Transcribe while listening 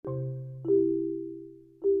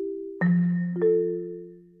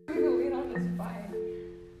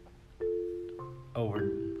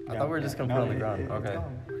thought we were just gonna put it on the ground. Okay.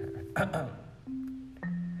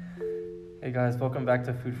 Hey guys, welcome back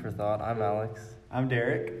to Food for Thought. I'm Alex. I'm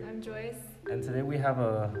Derek. I'm Joyce. And today we have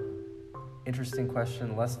a interesting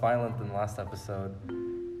question, less violent than last episode.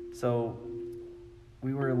 So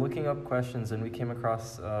we were looking up questions and we came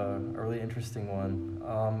across a really interesting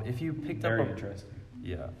one. If you picked Very up interesting.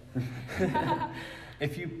 Yeah.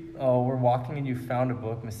 If you were walking and you found a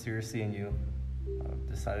book mysteriously and you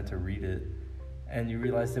decided to read it and you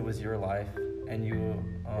realized it was your life and you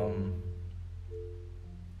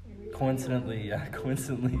coincidentally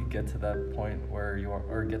get to that point where you are,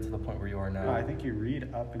 or get to the point where you are now. No, I think you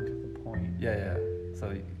read up into the point. Yeah.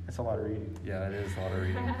 So It's a lot of reading. yeah, it is a lot of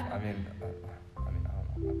reading. I mean, I don't know.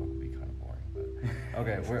 My book would be kind of boring, but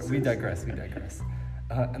okay. We digress.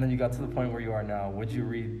 And then you got to the point where you are now. Would you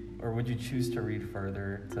read, or would you choose to read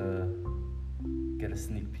further to get a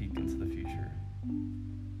sneak peek into the future?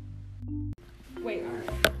 Wait.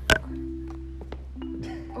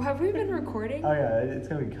 Oh, have we been recording? Oh yeah, it's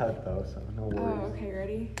gonna be cut though, so no worries. Oh, okay,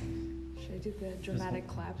 ready? Should I do the dramatic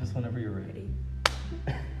clap? Just whenever you're ready.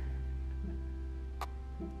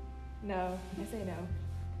 No, I say no.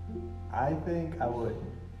 I think I would.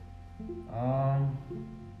 I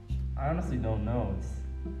honestly don't know.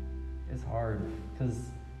 It's hard because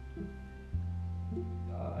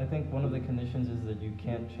I think one of the conditions is that you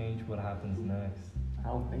can't change what happens next. I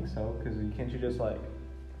don't think so, because can't you just like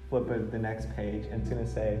flip it the next page and it's gonna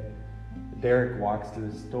say Derek walks to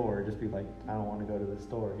the store, just be like, I don't want to go to the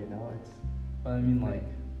store, you know? It's. But I mean, like,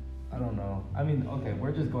 I don't know. I mean, okay,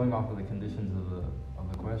 we're just going off of the conditions of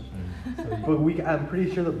the question. So But I'm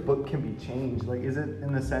pretty sure the book can be changed. Like, is it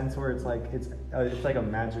in the sense where it's like like a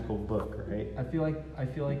magical book, right? I feel like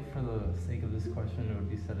for the sake of this question, it would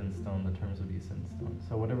be set in stone. The terms would be set in stone.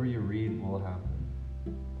 So whatever you read will happen.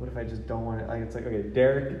 What if I just don't want it? Like, it's like, okay,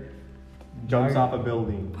 Derek jumps off a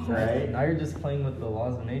building, right? Now you're just playing with the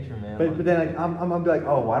laws of nature, man. But then like, I'm gonna be like,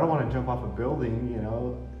 oh, well, I don't want to jump off a building, you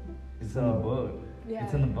know? It's in the book. Yeah.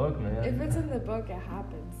 It's in the book, man. If it's in the book, it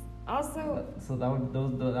happens. Also, so that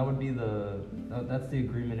would be that's the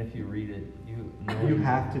agreement. If you read it, you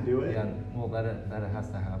have to do it. Yeah, well, that it has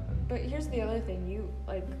to happen. but here's the other thing.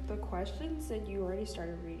 The question said you already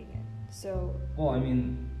started reading it. So. Well, I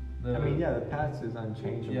mean, the past is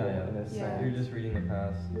unchangeable. Yeah. In a sense. You're just reading the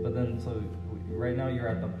past. But then, so right now you're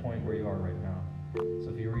at the point where you are right now.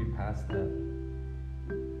 So if you read past that,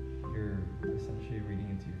 you're essentially reading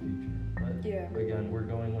into your future. But Yeah. again, we're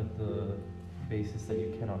going with the basis that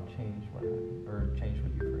you cannot change what happened or change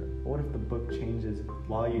what you've read. What if the book changes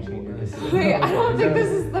while you change it? Wait, I don't think this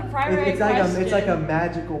is the primary question. It's like a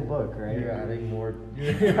magical book, right? You're adding more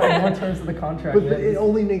terms to the contract. But it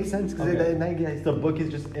only makes sense because the book is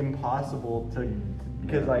just impossible to,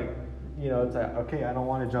 because it's like, okay, I don't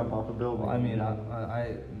want to jump off a building. Well, I mean,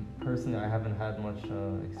 I personally, I haven't had much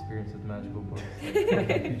experience with magical books in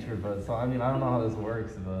the future, but so I mean, I don't know how this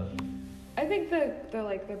works, but I think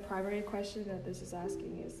the primary question that this is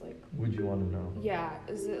asking is like, would you want to know? Yeah,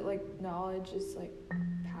 is it like knowledge is like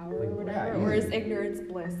power Like, or whatever, yeah, or is ignorance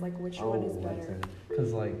bliss? Like, which one is that's better? it.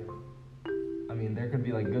 Because I mean, there could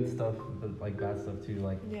be like good stuff, but like bad stuff too.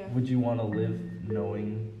 Like, Yeah. would you want to live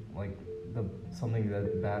knowing like something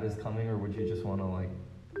that bad is coming, or would you just want to like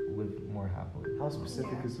live more happily? How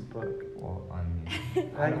specific is the book? Well, I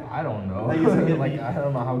mean, Like, I don't know. like, is it Like, I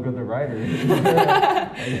don't know how good the writer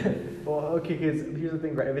is. Well, okay, because here's the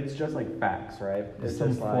thing, right? If it's just like facts, right? It's Some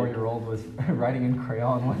just like 4-year-old was writing in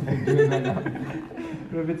crayon while they're doing that now.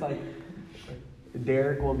 But if it's like,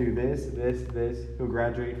 Derek will do this, he'll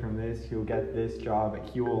graduate from this, he'll get this job,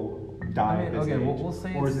 he will die at this age. We'll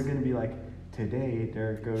say or is it's- it going to be like, today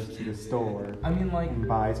Derek goes to the store I mean, like, and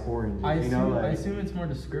buys oranges, I like, assume it's more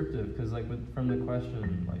descriptive because, like, from the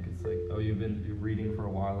question, like, it's like, oh, you're reading for a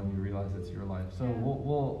while and you realize it's your life. So Yeah.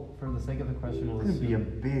 we'll for the sake of the question, we'll it's going to be a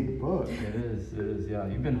assume big book. it is. Yeah,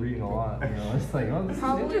 you've been reading a lot. You know, it's like, oh, this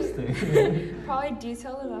Probably- is interesting. Probably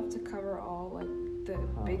detailed enough to cover all like the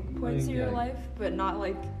big points mean, of your yeah. life, but not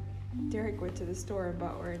like Derek went to the store and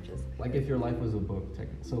bought oranges. Like if your life was a book,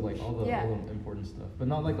 so like all the important stuff, but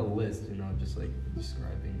not like a list. You know, just like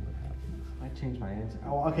describing what happened. I changed my answer.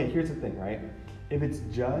 Oh, okay, here's the thing, right? If it's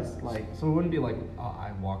just like So it wouldn't be like, oh,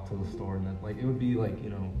 I walked to the store and then like it would be like, you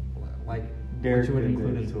know, like Derek what you would did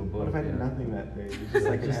include this. into a book. What if I did yeah. nothing that day? It's just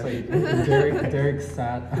like, just like an Derek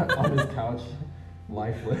sat on his couch,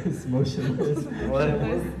 lifeless, motionless.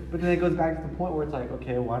 But then it goes back to the point where it's like,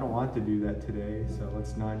 okay, well, I don't want to do that today, so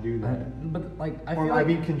let's not do that. But like I Or feel am I like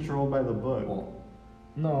being controlled by the book? well,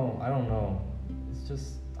 no, I don't know. It's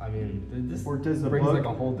just I mean, this Or does the brings book- like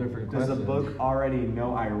a whole different Does question. the book already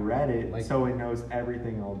know I read it, Like- so it knows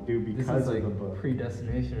everything I'll do This because is like of the book?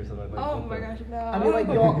 predestination or something like Oh what my the- gosh, no. I mean, like,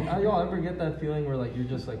 y'all ever get that feeling where like you're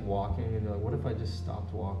just like walking and you're like, what if I just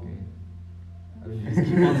stopped walking? And then you just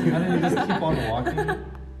keep on, and then you just keep on walking.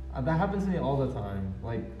 That happens to me all the time.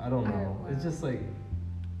 Like, I don't know. wow. It's just like,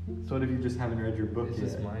 So what if you just haven't read your book it's yet?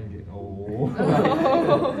 just mind game. Oh.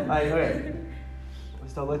 Okay.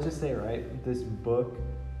 So let's just say, right, this book,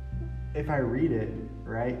 if I read it,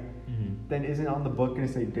 right, Mhm. then isn't on the book going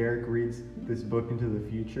to say Derek reads this book into the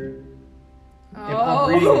future? If I'm Oh.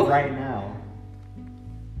 reading it right now.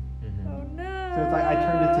 Mhm. Oh no. So it's like I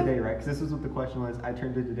turned it today, right? Because this is what the question was. I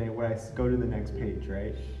turned it today. When I go to the next page,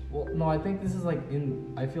 right? Well, no, I think this is like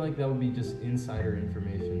I feel like that would be just insider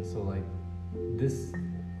information. So like, this.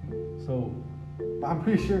 So. But I'm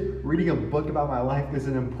pretty sure reading a book about my life is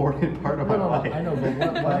an important part of No, my no, life. I know, but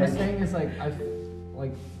what I'm Like- saying is like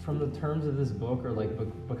like from the terms of this book or like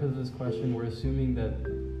because of this question, we're assuming that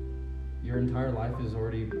your entire life is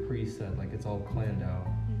already preset, like it's all planned out.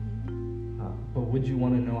 Mhm. Huh. But would you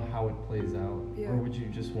want to know how it plays out, Yeah. or would you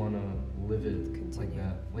just want to live it like Continue.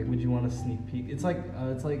 that? Like, would you want a sneak peek? It's like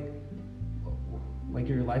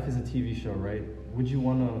your life is a TV show, right? Would you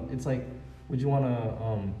want to? It's like. Would you want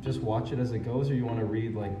to just watch it as it goes, or you want to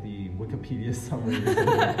read like the Wikipedia summary or something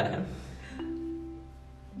like that?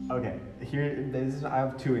 Okay, I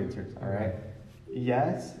have two answers, alright?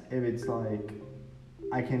 Yes, if it's like,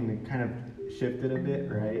 I can kind of shift it a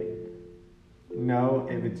bit, right? No,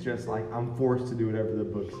 if it's just like, I'm forced to do whatever the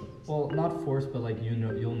book says. Well, not forced, but like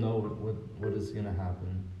you'll know what is gonna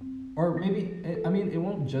happen, or maybe I mean it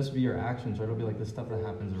won't just be your actions, right? It'll be like the stuff that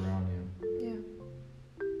happens around you, Yeah.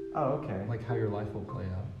 Oh, okay. like how your life will play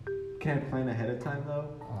out. Can I plan ahead of time though?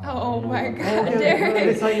 I Oh don't know my about God. that. Derek.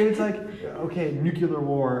 It's like, okay, nuclear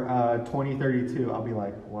war, 2032. I'll be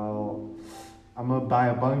like, well, I'm gonna buy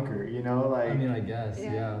a bunker, you know, like, I mean, I guess,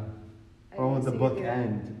 Yeah. yeah. or will the see book it.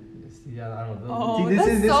 end? Yeah, I don't know. Oh, See,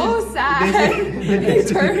 that's so sad. this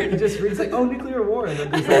He turned. He just reads like, oh, nuclear war, and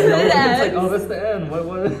then there's And like, it it's like, ends. oh, that's the end.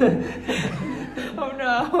 What? Oh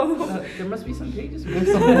no. There must be some pages.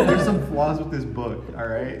 There's some flaws with this book,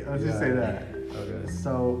 alright? Let's just Yeah. say that. Okay.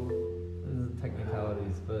 So, This is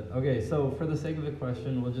technicalities, but okay. So for the sake of the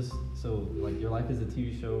question, we'll just like your life is a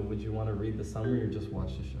TV show. Would you want to read the summary or just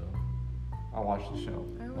watch the show? I'll watch the show.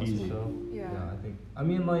 I Watch watch the Easy. show. Yeah. I think. I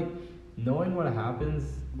mean, like knowing what happens,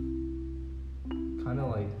 kind of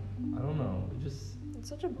like I don't know. It just It's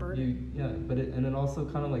such a burden. but it also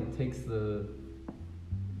kind of like takes the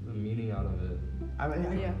meaning out of it. I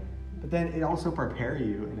mean, Yeah. but then it also prepare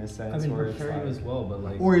you in a sense. I mean, where it's prepare you like- as well, but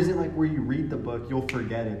like. Or is it like where you read the book, you'll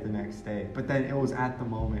forget it the next day, but then it was at the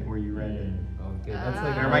moment where you read it? Okay, that's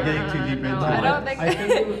like. Or am I getting too deep no, into I it? don't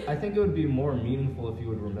think. I think it would be more meaningful if you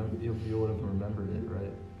would remember if you would have remembered it,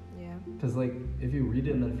 right? Yeah. Because like if you read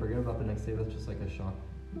it and then forget about the next day, that's just like a shock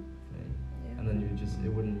thing, Yeah. and then it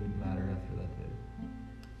wouldn't matter after that day.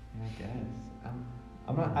 I guess.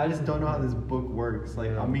 I'm not. I just don't know how this book works. Like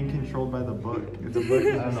I'm being controlled by the book. It's a book.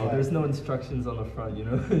 I don't know. There's no instructions on the front, you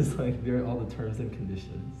know. It's like there are all the terms and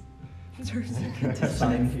conditions. Terms and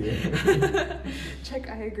Sign conditions. here. Check.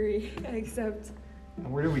 I agree. I accept.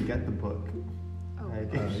 And where do we get the book? Oh.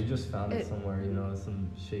 Like- You just found it It- somewhere, you know, some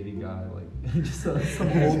shady guy, like just some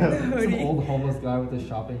old homeless guy with a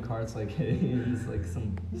shopping cart's like, hey, and it's like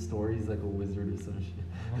some stories like a wizard or some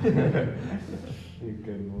shit. A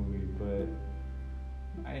good movie, but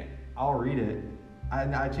I'll read it.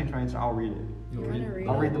 I changed my answer. I'll read it. You'll You wanna read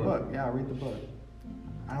I'll it? read the book. Yeah, I'll read the book.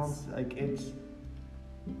 I don't like it's.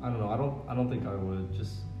 I don't know. I don't think I would.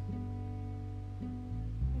 Just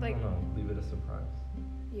Like. I don't know. Leave it a surprise.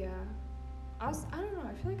 Yeah. I don't know.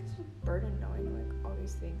 I feel like it's a burden knowing like all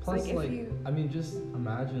these things. Plus, like like, if you. I mean, just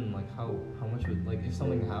imagine like how much would like if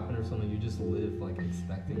something happened or something, you just live like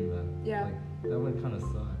expecting that. Yeah. Like that would kind of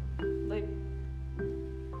suck. Like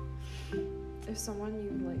if someone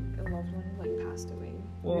you like a loved one like passed away,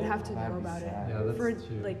 Well, you'd have to that'd know be about sad. Yeah, that's for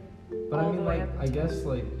true. like But I all mean, the way like, up I until- guess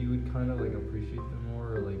like you would kind of like appreciate them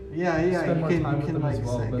more, or like. Yeah, Spend you more can time you with can them as like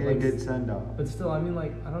well, but, get like, a good send off. But still, I mean,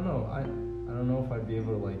 like, I don't know. I don't know if I'd be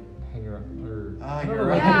able to like hang around or. I don't you're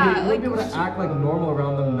know, like, right. would Yeah, you like, be able would to you- act like normal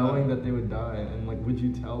around them, knowing that they would die, and like, would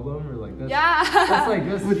you tell them or like that's? Yeah. That's like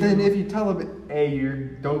that's. But then if you tell them, hey,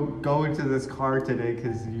 you don't go into this car today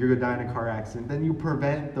because you're gonna die in a car accident, then you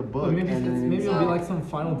prevent the book. But maybe and then maybe it'll be So- like some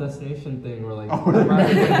Final Destination thing where like Oh, no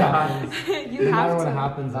matter what happens, you no matter have what to.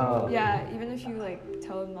 happens. Oh. Yeah, even if you like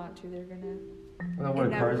tell them not to, they're gonna. Well,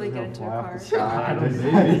 what, cars inevitably is get gonna into a fly off car. the sky? I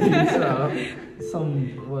don't maybe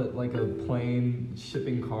some like a plane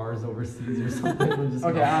shipping cars overseas or something. and just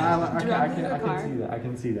Okay, go- I Driving in a car. can see that. I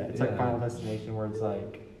can see that. It's Yeah. like Final Destination, where it's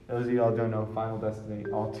like those of y'all don't know Final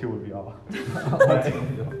Destination. All two of y'all.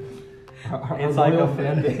 Our It's like loyal a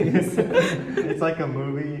fan base. It's like a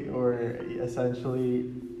movie, or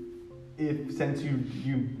essentially, if since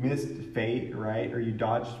you missed fate, right, or you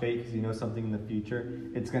dodged fate because you know something in the future,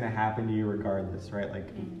 it's gonna happen to you regardless, right? Like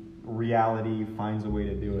reality finds a way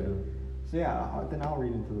to do it. So yeah, then I'll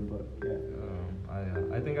read into the book.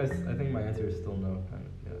 Yeah. I think my answer is still no. Kind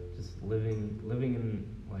of, yeah. Just living in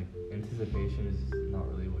like anticipation is not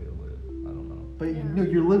really a way to live. I don't know. But Yeah. you know,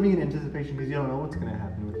 you're living in anticipation because you don't know what's gonna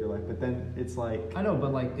happen with your life. But then it's like, I know,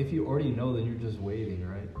 but like if you already know, then you're just waiting,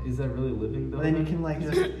 right? Is that really living though? but then you can like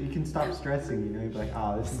you can stop stressing. You know, you're like,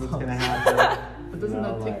 oh, this is what's gonna happen. But doesn't You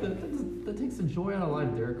know, that take like- that takes the joy out of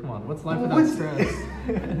life, Derek? Come on, what's life Well, without what's- stress?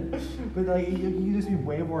 But like you can just be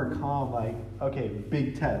way more calm. Like, okay,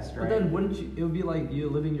 big test, But right? then wouldn't you? It would be like you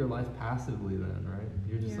living your life passively, then, right?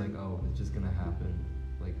 You're just Yeah. like, oh, it's just gonna happen.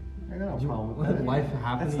 Like I got no you- problem with let that. life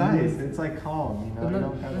happen. That's to you. nice. It's like calm. You know, But you then,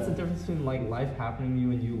 don't that's the gotta. difference between like life happening to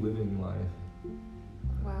you and you living life.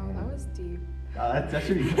 Wow, that was deep. That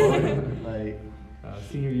should be fun. Like,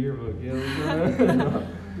 Senior yearbook, yeah.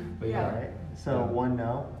 But Yeah. yeah, all right. So Yeah. one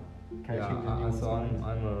no. Can I yeah. change it? So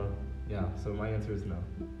I'm a yeah. So my answer is no.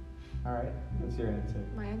 All right. What's your answer?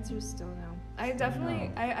 My answer is still no. I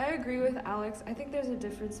definitely, No. I agree with Alex. I think there's a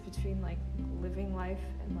difference between like living life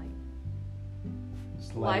and like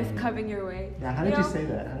Just life letting it- coming your way. Yeah. How did you know? say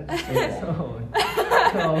that? How did you say that?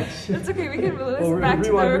 Oh shit. It's okay, we can listen Oh, back to the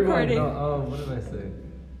rewind. recording. No, what did I say?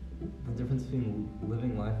 The difference between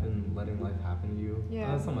living life and letting life happen to you.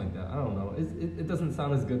 Yeah. Something like that. I don't know. It doesn't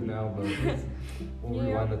sound as good now, but we'll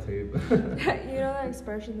Yeah. rewind the tape. You know that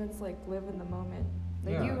expression that's like live in the moment?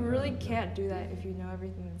 Like Yeah, you really yeah. can't do that if you know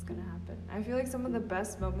everything that's gonna happen. I feel like some of the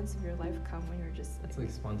best moments of your life come when you're just It's like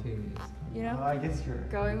spontaneous. you Well, know, I guess you're.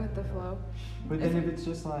 going with the flow. But then if it's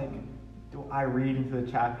just like, I read into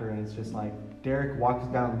the chapter and it's just like Derek walks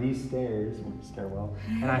down these stairs, stairwell,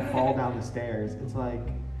 and I fall down the stairs. It's like,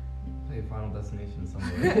 Play Final Destination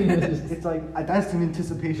somewhere. it's like that's an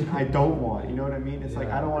anticipation I don't want. You know what I mean? It's like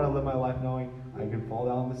Yeah. I don't want to live my life knowing I can fall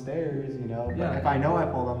down the stairs. You know. But Yeah. if I know I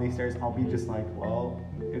fall down these stairs, I'll be just like, well,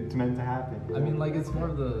 it's meant to happen. I mean, like it's more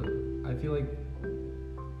of the. I feel like.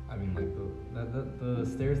 I mean, like the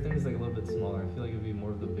stairs thing is like a little bit smaller. I feel like it'd be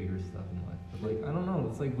more of the bigger stuff in life. But like I don't know.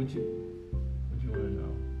 It's like would you want to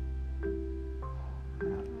know?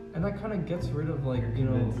 And that kind of gets rid of like You're you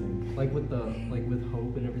know convincing. like with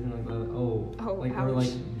hope and everything like that. Oh, Oh, like or like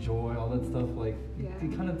ouch. joy, all that stuff. Like Yeah.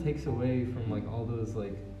 it kind of takes away from like all those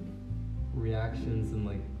like reactions and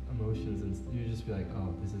like emotions, and you just be like,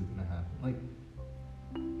 oh, this is gonna happen. Like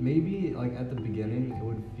maybe like at the beginning it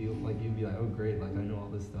would feel like you'd be like, oh great, like I know all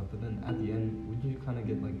this stuff. But then at the end, would you kind of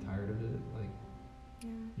get like tired of it, like Yeah.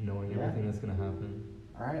 knowing Yeah. everything that's gonna happen?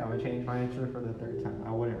 All right, I'm gonna change my answer for the third time.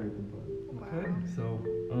 I wouldn't read the book. Okay, so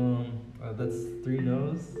that's 3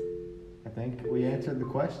 no's. I think we answered the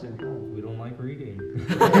question. We don't like reading.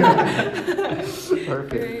 Perfect.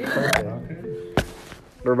 Great. Perfect. Okay.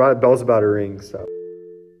 The bell's about to ring, so.